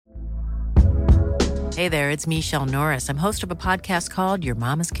Hey there, it's Michelle Norris. I'm host of a podcast called Your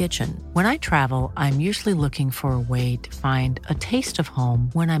Mama's Kitchen. When I travel, I'm usually looking for a way to find a taste of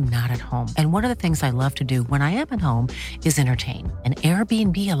home when I'm not at home. And one of the things I love to do when I am at home is entertain. And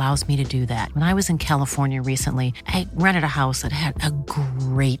Airbnb allows me to do that. When I was in California recently, I rented a house that had a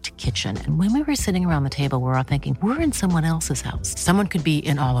great kitchen. And when we were sitting around the table, we were all thinking, we're in someone else's house. Someone could be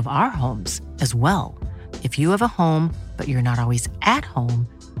in all of our homes as well. If you have a home, but you're not always at home,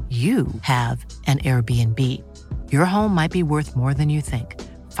 you have an Airbnb. Your home might be worth more than you think.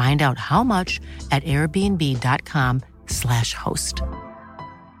 Find out how much at airbnb.com/host.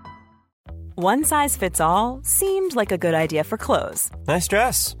 One size fits all seemed like a good idea for clothes. Nice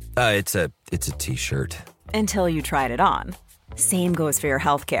dress. It's a t-shirt. Until you tried it on. Same goes for your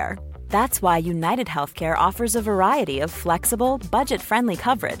healthcare. That's why United Healthcare offers a variety of flexible, budget-friendly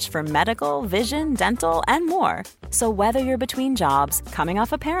coverage for medical, vision, dental, and more. So whether you're between jobs, coming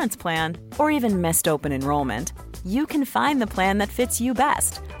off a parent's plan, or even missed open enrollment, you can find the plan that fits you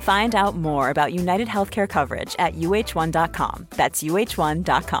best. Find out more about United Healthcare coverage at uh1.com. That's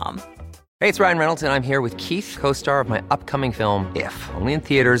uh1.com. Hey, it's Ryan Reynolds, and I'm here with Keith, co-star of my upcoming film, If, only in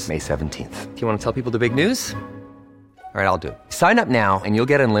theaters May 17th. Do you want to tell people the big news? All right, I'll do it. Sign up now and you'll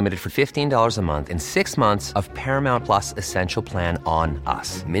get unlimited for $15 a month and 6 months of Paramount Plus Essential Plan on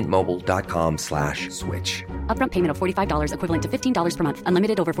us. MintMobile.com/switch. Upfront payment of $45 equivalent to $15 per month.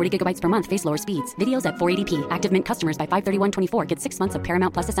 Unlimited over 40 gigabytes per month. Face lower speeds. Videos at 480p. Active Mint customers by 531.24 get 6 months of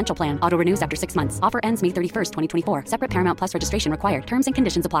Paramount Plus Essential Plan. Auto renews after 6 months. Offer ends May 31st, 2024. Separate Paramount Plus registration required. Terms and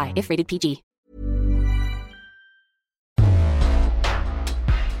conditions apply if rated PG.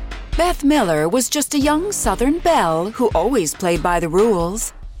 Beth Miller was just a young Southern belle who always played by the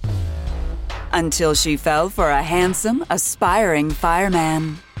rules. Until she fell for a handsome, aspiring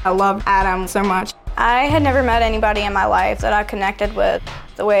fireman. I love Adam so much. I had never met anybody in my life that I connected with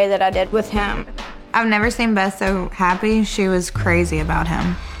the way that I did with him. I've never seen Beth so happy. She was crazy about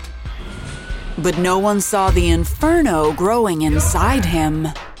him. But no one saw the inferno growing inside him.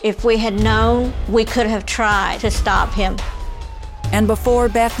 If we had known, we could have tried to stop him. And before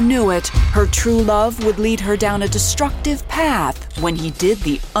Beth knew it, her true love would lead her down a destructive path when he did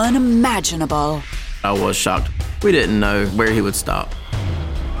the unimaginable. I was shocked. We didn't know where he would stop.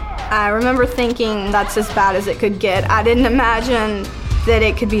 I remember thinking that's as bad as it could get. I didn't imagine that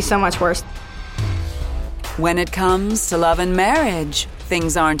it could be so much worse. When it comes to love and marriage,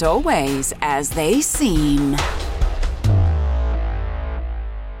 things aren't always as they seem.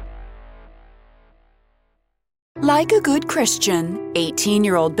 Like a good Christian,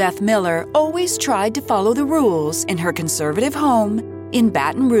 18-year-old Beth Miller always tried to follow the rules in her conservative home in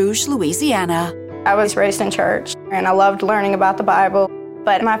Baton Rouge, Louisiana. I was raised in church, and I loved learning about the Bible,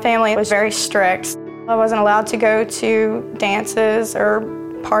 but my family was very strict. I wasn't allowed to go to dances or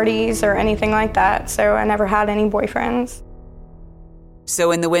parties or anything like that, so I never had any boyfriends. So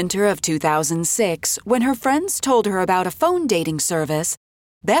in the winter of 2006, when her friends told her about a phone dating service,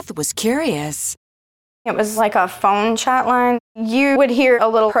 Beth was curious. It was like a phone chat line. You would hear a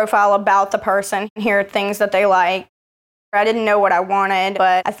little profile about the person, hear things that they like. I didn't know what I wanted,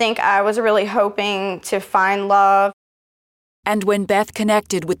 but I think I was really hoping to find love. And when Beth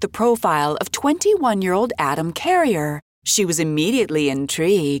connected with the profile of 21-year-old Adam Carrier, she was immediately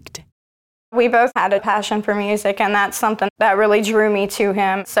intrigued. We both had a passion for music, and that's something that really drew me to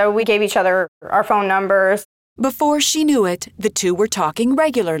him. So we gave each other our phone numbers. Before she knew it, the two were talking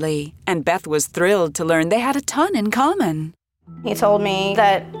regularly, and Beth was thrilled to learn they had a ton in common. He told me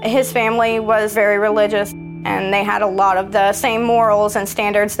that his family was very religious, and they had a lot of the same morals and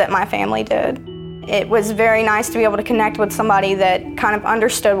standards that my family did. It was very nice to be able to connect with somebody that kind of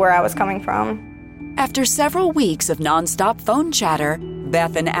understood where I was coming from. After several weeks of nonstop phone chatter,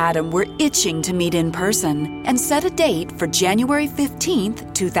 Beth and Adam were itching to meet in person and set a date for January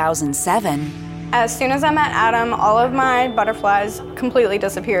 15th, 2007. As soon as I met Adam, all of my butterflies completely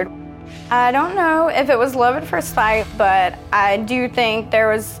disappeared. I don't know if it was love at first sight, but I do think there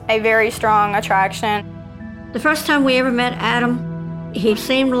was a very strong attraction. The first time we ever met Adam, he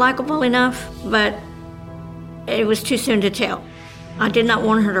seemed likable enough, but it was too soon to tell. I did not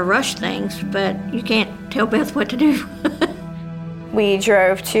want her to rush things, but you can't tell Beth what to do. We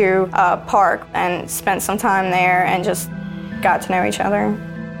drove to a park and spent some time there and just got to know each other.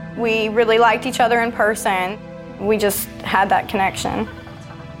 We really liked each other in person. We just had that connection.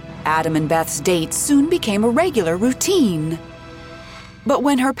 Adam and Beth's date soon became a regular routine. But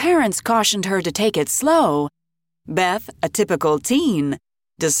when her parents cautioned her to take it slow, Beth, a typical teen,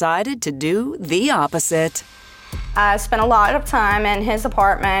 decided to do the opposite. I spent a lot of time in his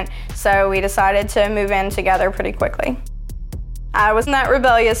apartment, so we decided to move in together pretty quickly. I was in that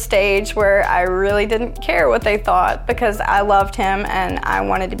rebellious stage where I really didn't care what they thought because I loved him and I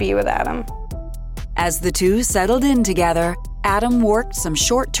wanted to be with Adam. As the two settled in together, Adam worked some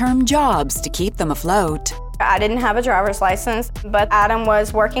short-term jobs to keep them afloat. I didn't have a driver's license, but Adam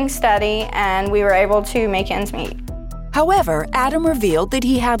was working steady and we were able to make ends meet. However, Adam revealed that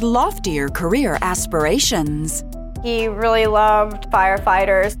he had loftier career aspirations. He really loved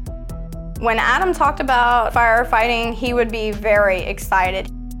firefighters. When Adam talked about firefighting, he would be very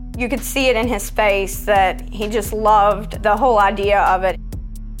excited. You could see it in his face that he just loved the whole idea of it.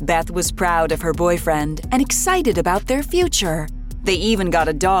 Beth was proud of her boyfriend and excited about their future. They even got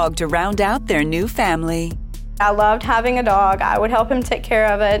a dog to round out their new family. I loved having a dog. I would help him take care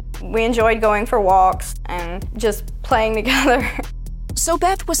of it. We enjoyed going for walks and just playing together. So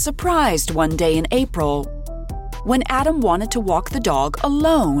Beth was surprised one day in April when Adam wanted to walk the dog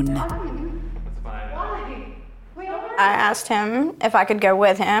alone. I asked him if I could go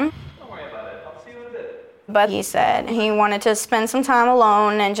with him. But he said he wanted to spend some time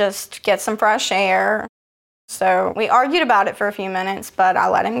alone and just get some fresh air. So we argued about it for a few minutes, but I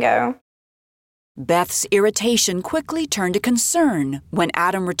let him go. Beth's irritation quickly turned to concern when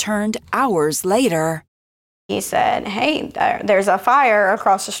Adam returned hours later. He said, "Hey, there's a fire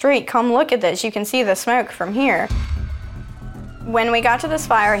across the street. Come look at this. You can see the smoke from here." When we got to this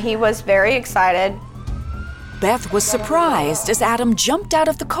fire, he was very excited. Beth was surprised as Adam jumped out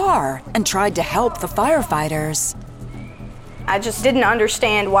of the car and tried to help the firefighters. I just didn't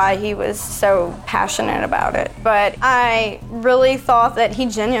understand why he was so passionate about it. But I really thought that he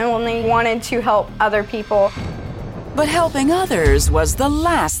genuinely wanted to help other people. But helping others was the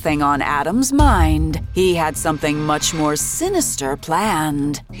last thing on Adam's mind. He had something much more sinister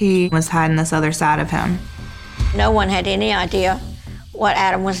planned. He was hiding this other side of him. No one had any idea what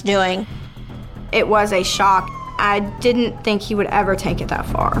Adam was doing. It was a shock. I didn't think he would ever take it that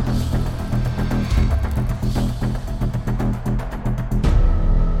far.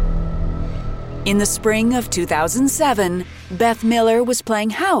 In the spring of 2007, Beth Miller was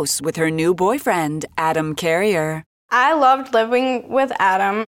playing house with her new boyfriend, Adam Carrier. I loved living with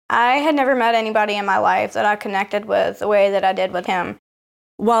Adam. I had never met anybody in my life that I connected with the way that I did with him.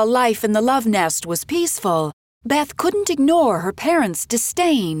 While life in the love nest was peaceful, Beth couldn't ignore her parents'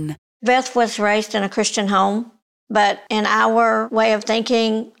 disdain. Beth was raised in a Christian home, but in our way of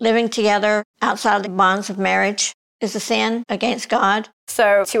thinking, living together outside the bonds of marriage is a sin against God.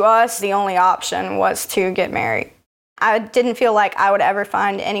 So to us, the only option was to get married. I didn't feel like I would ever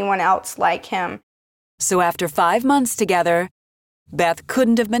find anyone else like him. So after 5 months together, Beth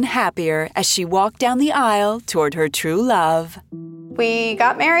couldn't have been happier as she walked down the aisle toward her true love. We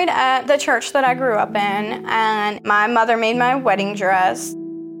got married at the church that I grew up in, and my mother made my wedding dress.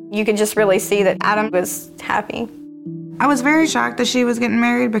 You could just really see that Adam was happy. I was very shocked that she was getting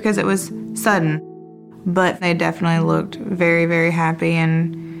married because it was sudden. But they definitely looked very, very happy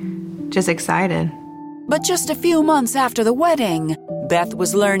and just excited. But just a few months after the wedding, Beth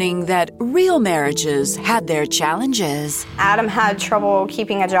was learning that real marriages had their challenges. Adam had trouble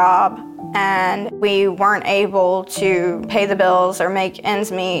keeping a job, and we weren't able to pay the bills or make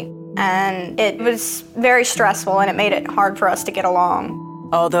ends meet. And it was very stressful, and it made it hard for us to get along.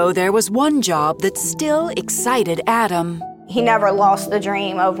 Although there was one job that still excited Adam. He never lost the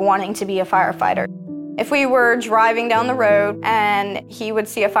dream of wanting to be a firefighter. If we were driving down the road and he would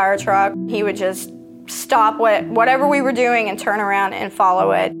see a fire truck, he would just stop whatever we were doing and turn around and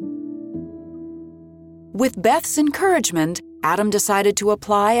follow it. With Beth's encouragement, Adam decided to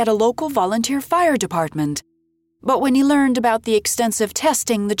apply at a local volunteer fire department. But when he learned about the extensive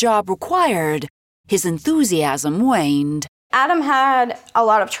testing the job required, his enthusiasm waned. Adam had a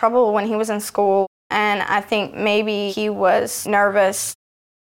lot of trouble when he was in school, and I think maybe he was nervous.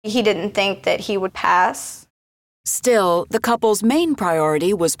 He didn't think that he would pass. Still, the couple's main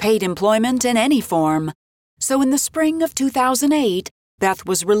priority was paid employment in any form. So in the spring of 2008, Beth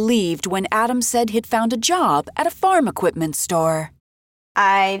was relieved when Adam said he'd found a job at a farm equipment store.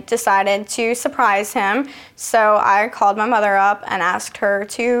 I decided to surprise him, so I called my mother up and asked her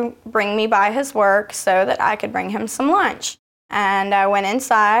to bring me by his work so that I could bring him some lunch. And I went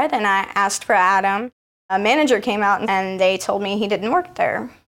inside and I asked for Adam. A manager came out and they told me he didn't work there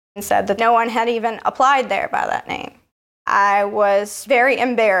and said that no one had even applied there by that name. I was very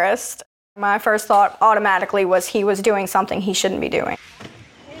embarrassed. My first thought automatically was he was doing something he shouldn't be doing.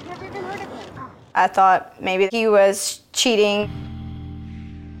 I thought maybe he was cheating.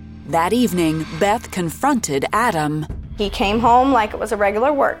 That evening, Beth confronted Adam. He came home like it was a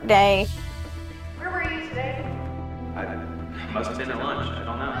regular work day. Where were you today? I must have been at lunch. I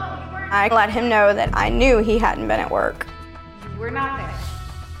don't know. I let him know that I knew he hadn't been at work. We're not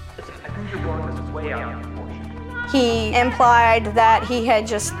there. I think you're blowing this way out of proportion. He implied that he had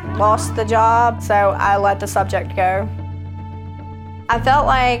just lost the job, so I let the subject go. I felt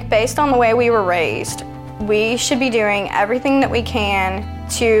like, based on the way we were raised, we should be doing everything that we can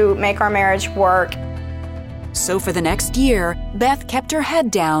to make our marriage work. So for the next year, Beth kept her head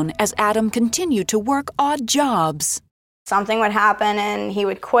down as Adam continued to work odd jobs. Something would happen and he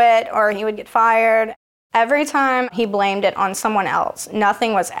would quit or he would get fired. Every time he blamed it on someone else.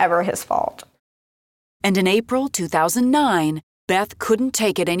 Nothing was ever his fault. And in April 2009, Beth couldn't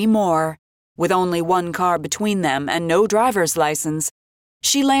take it anymore. With only one car between them and no driver's license,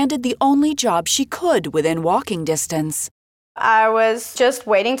 she landed the only job she could within walking distance. I was just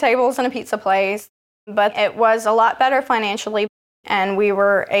waiting tables in a pizza place, but it was a lot better financially, and we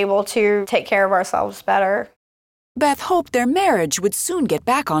were able to take care of ourselves better. Beth hoped their marriage would soon get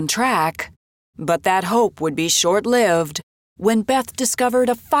back on track. But that hope would be short-lived when Beth discovered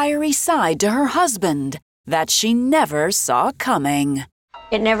a fiery side to her husband that she never saw coming.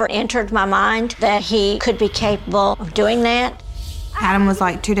 It never entered my mind that he could be capable of doing that. Adam was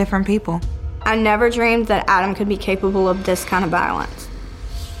like two different people. I never dreamed that Adam could be capable of this kind of violence.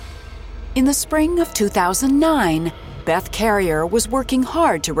 In the spring of 2009, Beth Carrier was working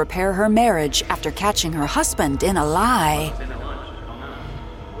hard to repair her marriage after catching her husband in a lie.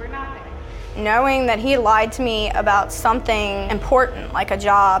 Knowing that he lied to me about something important, like a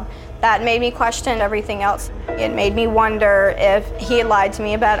job, that made me question everything else. It made me wonder if he had lied to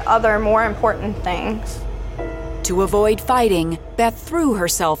me about other more important things. To avoid fighting, Beth threw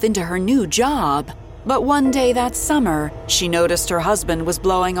herself into her new job. But one day that summer, she noticed her husband was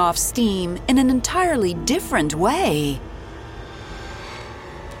blowing off steam in an entirely different way.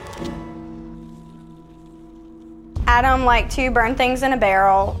 Adam liked to burn things in a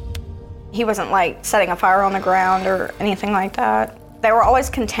barrel. He wasn't like setting a fire on the ground or anything like that. They were always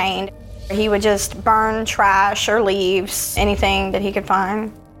contained. He would just burn trash or leaves, anything that he could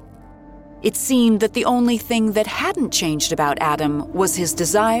find. It seemed that the only thing that hadn't changed about Adam was his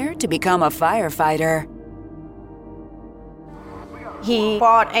desire to become a firefighter. He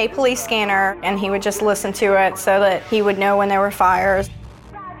bought a police scanner and he would just listen to it so that he would know when there were fires.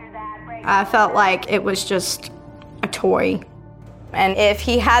 I felt like it was just a toy. And if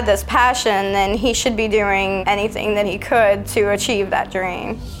he had this passion, then he should be doing anything that he could to achieve that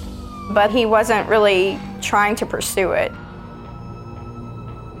dream. But he wasn't really trying to pursue it.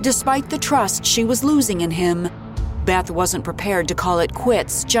 Despite the trust she was losing in him, Beth wasn't prepared to call it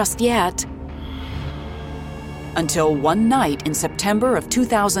quits just yet. Until one night in September of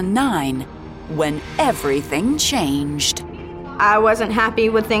 2009, when everything changed. I wasn't happy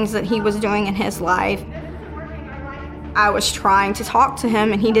with things that he was doing in his life. I was trying to talk to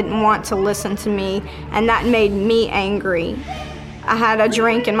him and he didn't want to listen to me, and that made me angry. I had a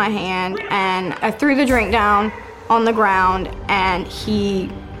drink in my hand and I threw the drink down on the ground and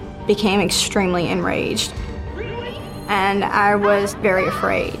he became extremely enraged. And I was very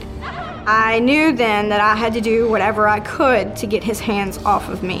afraid. I knew then that I had to do whatever I could to get his hands off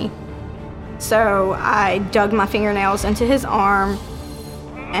of me. So I dug my fingernails into his arm,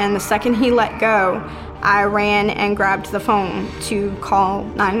 and the second he let go, I ran and grabbed the phone to call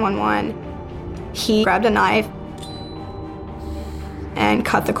 911. He grabbed a knife and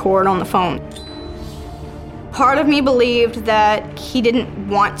cut the cord on the phone. Part of me believed that he didn't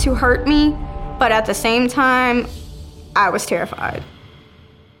want to hurt me, but at the same time, I was terrified.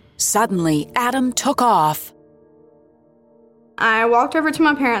 Suddenly, Adam took off. I walked over to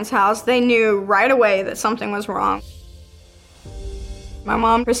my parents' house. They knew right away that something was wrong. My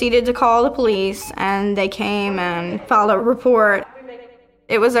mom proceeded to call the police, and they came and filed a report.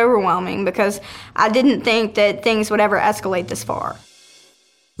 It was overwhelming because I didn't think that things would ever escalate this far.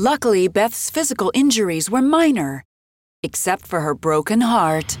 Luckily, Beth's physical injuries were minor, except for her broken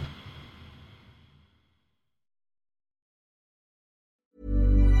heart.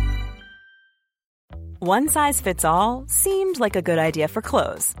 One size fits all seemed like a good idea for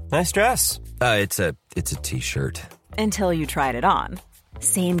clothes. Nice dress. It's a t-shirt. Until you tried it on.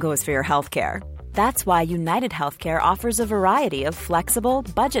 Same goes for your healthcare. That's why United Healthcare offers a variety of flexible,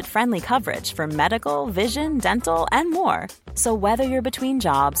 budget-friendly coverage for medical, vision, dental, and more. So whether you're between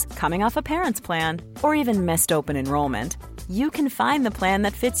jobs, coming off a parent's plan, or even missed open enrollment, you can find the plan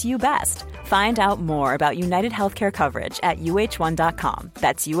that fits you best. Find out more about United Healthcare coverage at UH1.com.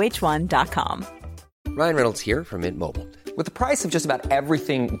 That's UH1.com. Ryan Reynolds here from Mint Mobile. With the price of just about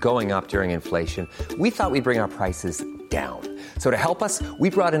everything going up during inflation, we thought we'd bring our prices down. So to help us, we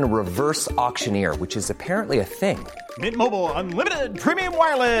brought in a reverse auctioneer, which is apparently a thing. Mint Mobile Unlimited Premium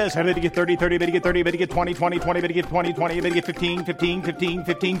Wireless. How to get 30, 30, bit to get 30, bit to get 20, 20, 20, bit to get 20, 20, bit to get 15, 15, 15,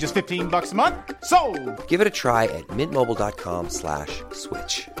 15, just $15 a month? Sold! Give it a try at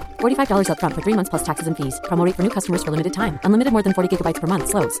mintmobile.com/switch. $45 up front for 3 months plus taxes and fees. Promo rate for new customers for limited time. Unlimited more than 40 gigabytes per month.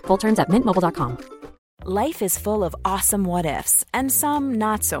 Slows full terms at mintmobile.com. Life is full of awesome what-ifs, and some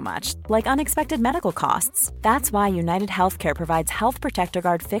not so much, like unexpected medical costs. That's why United Healthcare provides Health Protector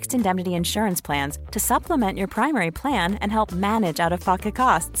Guard fixed indemnity insurance plans to supplement your primary plan and help manage out-of-pocket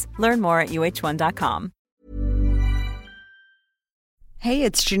costs. Learn more at uh1.com. Hey,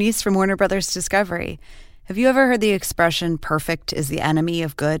 it's Janice from Warner Brothers Discovery. Have you ever heard the expression, perfect is the enemy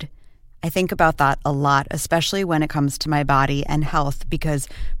of good? I think about that a lot, especially when it comes to my body and health, because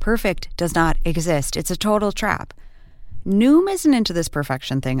perfect does not exist. It's a total trap. Noom isn't into this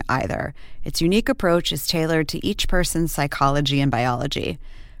perfection thing either. Its unique approach is tailored to each person's psychology and biology.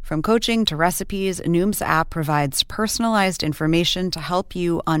 From coaching to recipes, Noom's app provides personalized information to help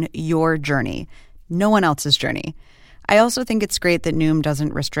you on your journey, no one else's journey. I also think it's great that Noom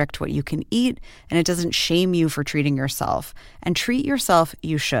doesn't restrict what you can eat, and it doesn't shame you for treating yourself. And treat yourself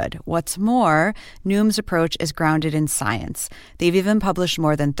you should. What's more, Noom's approach is grounded in science. They've even published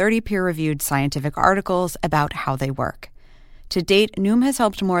more than 30 peer-reviewed scientific articles about how they work. To date, Noom has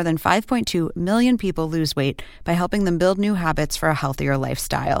helped more than 5.2 million people lose weight by helping them build new habits for a healthier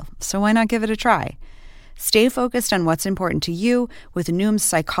lifestyle. So why not give it a try? Stay focused on what's important to you with Noom's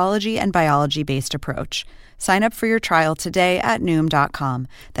psychology and biology-based approach. Sign up for your trial today at Noom.com.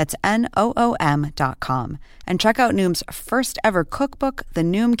 That's Noom.com. And check out Noom's first ever cookbook, The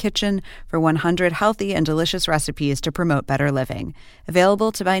Noom Kitchen, for 100 healthy and delicious recipes to promote better living.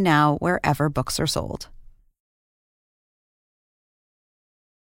 Available to buy now wherever books are sold.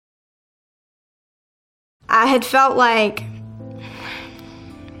 I had felt like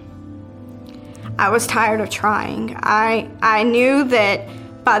I was tired of trying. I knew that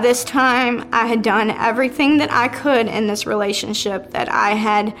by this time I had done everything that I could in this relationship, that I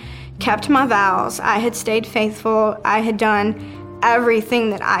had kept my vows, I had stayed faithful, I had done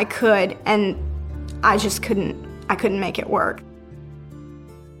everything that I could, and I just couldn't make it work.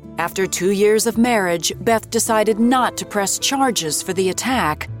 After 2 years of marriage, Beth decided not to press charges for the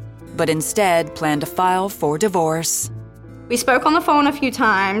attack, but instead planned to file for divorce. We spoke on the phone a few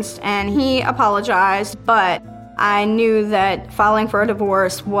times, and he apologized, but I knew that filing for a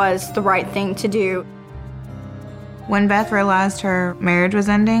divorce was the right thing to do. When Beth realized her marriage was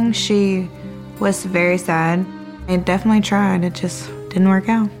ending, she was very sad. I definitely tried. It just didn't work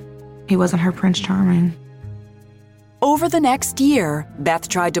out. He wasn't her Prince Charming. Over the next year, Beth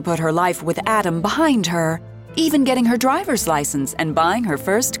tried to put her life with Adam behind her, even getting her driver's license and buying her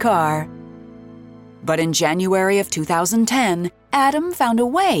first car. But in January of 2010, Adam found a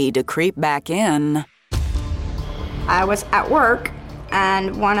way to creep back in. I was at work,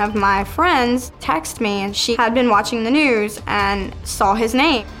 and one of my friends texted me, and she had been watching the news and saw his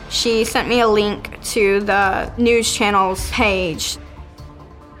name. She sent me a link to the news channel's page.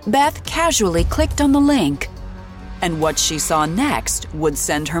 Beth casually clicked on the link, and what she saw next would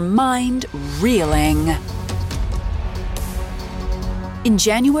send her mind reeling. In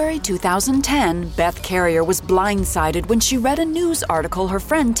January 2010, Beth Carrier was blindsided when she read a news article her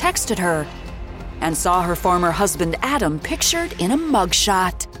friend texted her and saw her former husband Adam pictured in a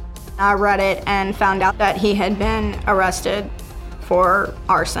mugshot. I read it and found out that he had been arrested for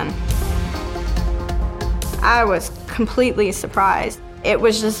arson. I was completely surprised. It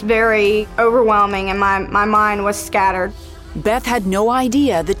was just very overwhelming, and my mind was scattered. Beth had no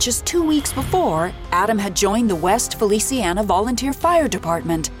idea that just 2 weeks before, Adam had joined the West Feliciana Volunteer Fire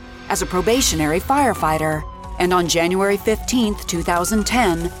Department as a probationary firefighter. And on January 15th,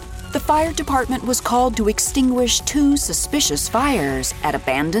 2010, the fire department was called to extinguish 2 suspicious fires at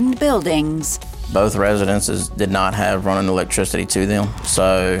abandoned buildings. Both residences did not have running electricity to them,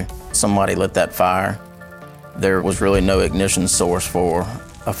 so somebody lit that fire. There was really no ignition source for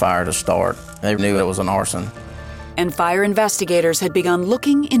a fire to start. They knew it was an arson. And fire investigators had begun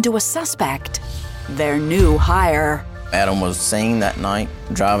looking into a suspect, their new hire. Adam was seen that night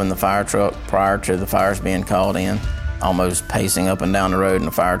driving the fire truck prior to the fires being called in, almost pacing up and down the road in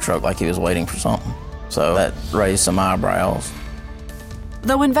the fire truck like he was waiting for something. So that raised some eyebrows.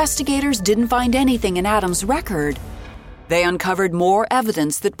 Though investigators didn't find anything in Adam's record, they uncovered more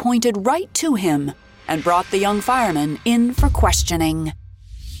evidence that pointed right to him and brought the young fireman in for questioning.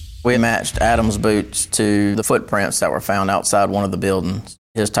 We matched Adam's boots to the footprints that were found outside one of the buildings.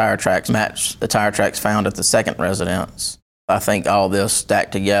 His tire tracks matched the tire tracks found at the second residence. I think all this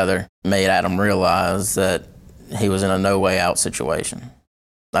stacked together made Adam realize that he was in a no-way-out situation.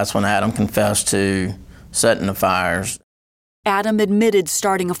 That's when Adam confessed to setting the fires. Adam admitted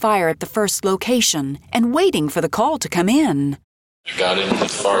starting a fire at the first location and waiting for the call to come in. I got into the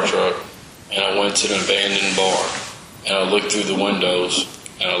fire truck and I went to the abandoned bar and I looked through the windows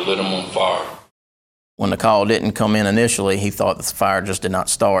and I lit them on fire. When the call didn't come in initially, he thought the fire just did not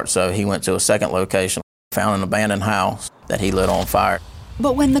start, so he went to a second location, found an abandoned house that he lit on fire.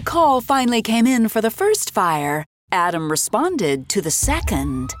 But when the call finally came in for the first fire, Adam responded to the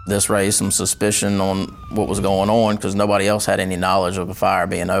second. This raised some suspicion on what was going on because nobody else had any knowledge of the fire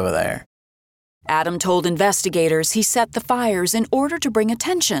being over there. Adam told investigators he set the fires in order to bring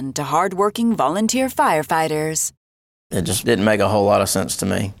attention to hardworking volunteer firefighters. It just didn't make a whole lot of sense to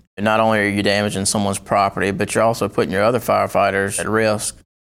me. Not only are you damaging someone's property, but you're also putting your other firefighters at risk.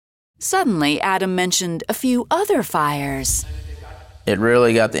 Suddenly, Adam mentioned a few other fires. It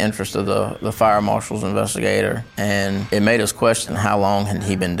really got the interest of the fire marshal's investigator, and it made us question how long had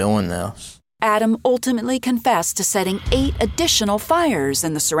he been doing this. Adam ultimately confessed to setting 8 additional fires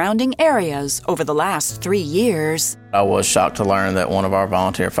in the surrounding areas over the last 3 years. I was shocked to learn that one of our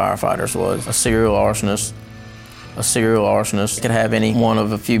volunteer firefighters was a serial arsonist. A serial arsonist could have any one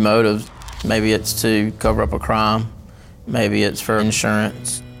of a few motives. Maybe it's to cover up a crime, maybe it's for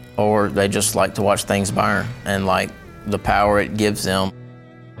insurance, or they just like to watch things burn and like the power it gives them.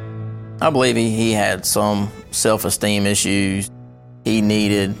 I believe he had some self-esteem issues. He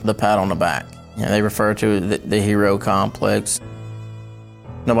needed the pat on the back. You know, they refer to it the hero complex.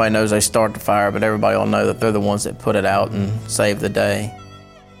 Nobody knows they start the fire, but everybody will know that they're the ones that put it out and save the day.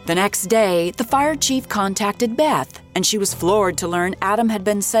 The next day, the fire chief contacted Beth, and she was floored to learn Adam had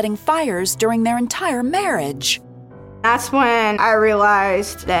been setting fires during their entire marriage. That's when I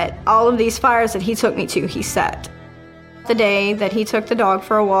realized that all of these fires that he took me to, he set. The day that he took the dog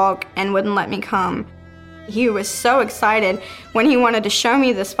for a walk and wouldn't let me come, he was so excited when he wanted to show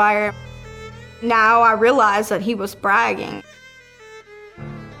me this fire. Now I realize that he was bragging.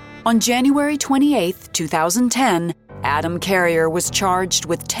 On January 28, 2010, Adam Carrier was charged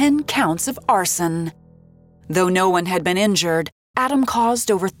with 10 counts of arson. Though no one had been injured, Adam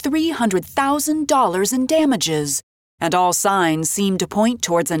caused over $300,000 in damages, and all signs seemed to point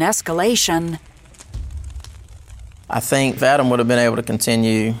towards an escalation. I think if Adam would have been able to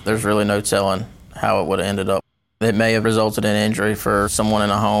continue, there's really no telling how it would have ended up. It may have resulted in injury for someone in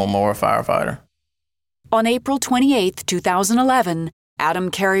a home or a firefighter. On April 28, 2011,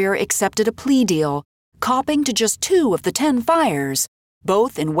 Adam Carrier accepted a plea deal, copping to just 2 of the 10 fires,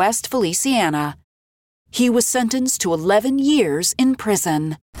 both in West Feliciana. He was sentenced to 11 years in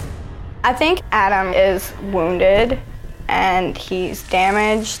prison. I think Adam is wounded and he's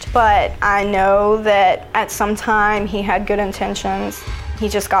damaged, but I know that at some time he had good intentions. He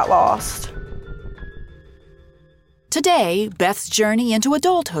just got lost. Today, Beth's journey into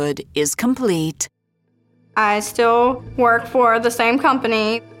adulthood is complete. I still work for the same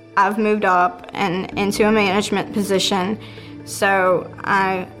company. I've moved up and into a management position, so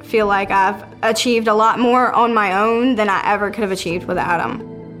I feel like I've achieved a lot more on my own than I ever could have achieved with Adam.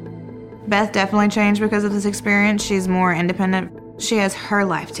 Beth definitely changed because of this experience. She's more independent. She has her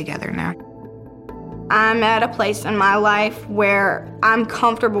life together now. I'm at a place in my life where I'm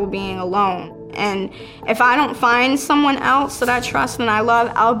comfortable being alone. And if I don't find someone else that I trust and I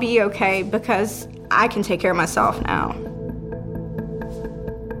love, I'll be okay because I can take care of myself now.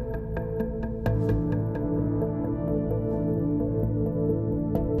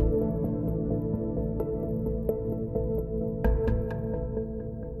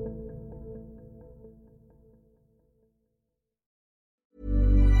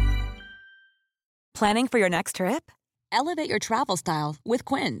 Planning for your next trip? Elevate your travel style with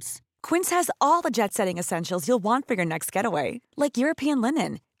Quince. Quince has all the jet-setting essentials you'll want for your next getaway, like European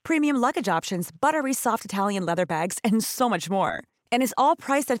linen, premium luggage options, buttery soft Italian leather bags, and so much more. And is all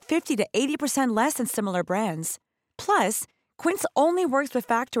priced at 50 to 80% less than similar brands. Plus, Quince only works with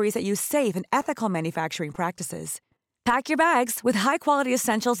factories that use safe and ethical manufacturing practices. Pack your bags with high-quality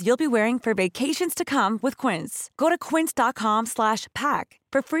essentials you'll be wearing for vacations to come with Quince. Go to quince.com/pack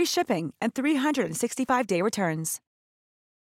for free shipping and 365-day returns.